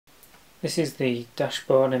This is the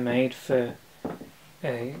dashboard I made for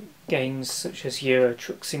games such as Euro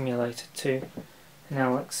Truck Simulator 2, and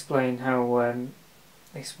I'll explain how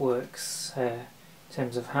this works in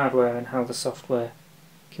terms of hardware and how the software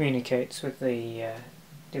communicates with the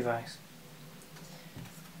device.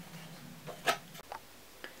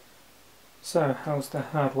 So how's the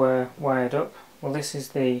hardware wired up? Well, this is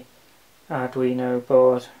the Arduino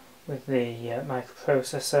board with the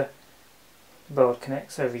microprocessor. The board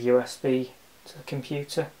connects over USB to the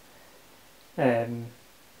computer.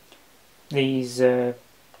 These 10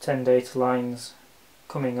 data lines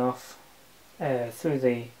coming off through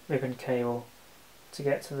the ribbon cable to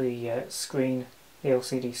get to the screen, the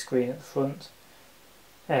LCD screen at the front.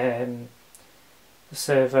 The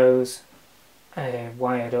servos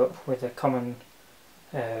wired up with a common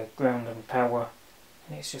ground and power,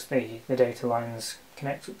 and it's just the data lines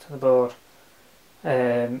connect up to the board.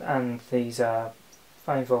 And these are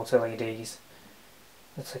 5V LEDs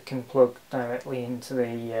that can plug directly into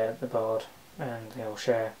the board, and they all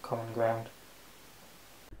share common ground.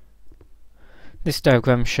 This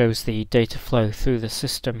diagram shows the data flow through the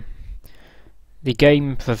system. The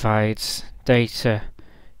game provides data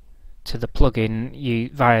to the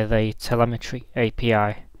plugin via the telemetry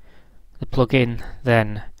API. The plugin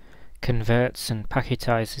then converts and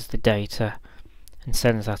packetizes the data and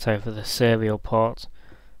sends that over the serial port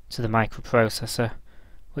to the microprocessor,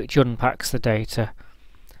 which unpacks the data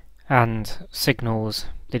and signals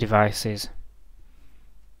the devices.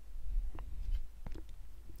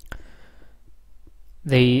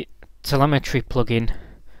 The telemetry plugin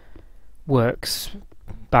works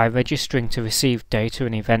by registering to receive data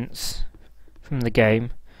and events from the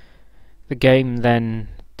game. The game then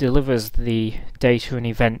delivers the data and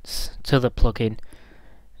events to the plugin.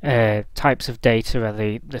 Types of data are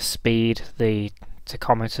the speed, the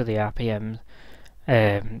tachometer, the RPM,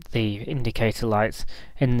 the indicator lights,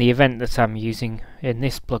 and the event that I'm using in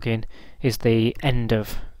this plugin is the end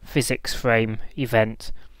of physics frame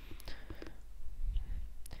event.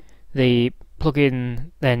 The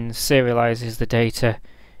plugin then serializes the data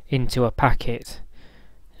into a packet,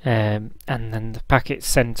 and then the packet's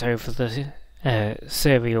sent over the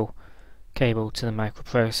serial cable to the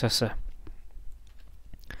microprocessor.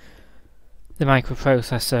 The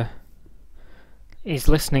microprocessor is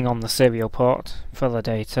listening on the serial port for the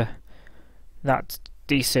data. That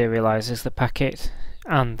deserializes the packet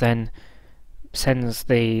and then sends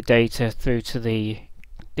the data through to the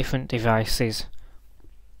different devices.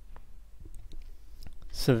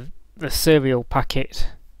 So the serial packet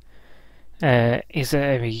is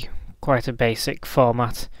quite a basic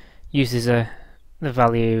format. Uses the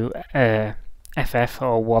value FF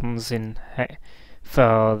or ones in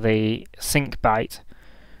for the sync byte.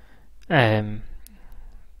 Then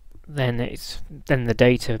the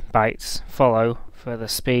data bytes follow for the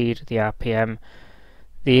speed, the RPM.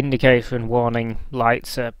 The indicator and warning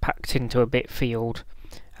lights are packed into a bit field,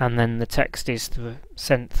 and then the text is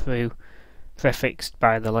sent through, prefixed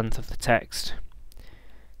by the length of the text.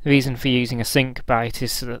 The reason for using a sync byte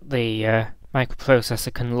is so that the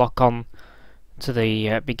microprocessor can lock on to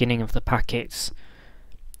the beginning of the packets.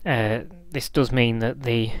 This does mean that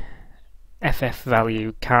the FF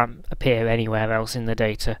value can't appear anywhere else in the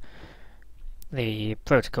data. The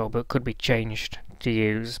protocol book could be changed to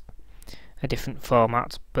use a different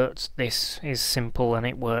format, but this is simple and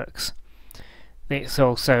it works. It's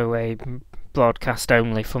also a broadcast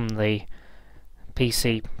only from the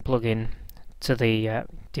PC plugin to the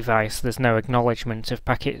device. There's no acknowledgement of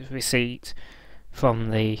packet receipt from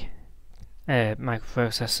the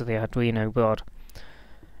microprocessor, the Arduino board.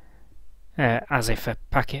 As if a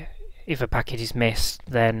packet is missed,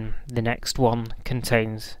 then the next one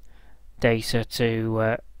contains data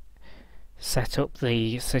to set up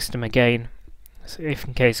the system again, so if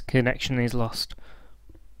in case connection is lost.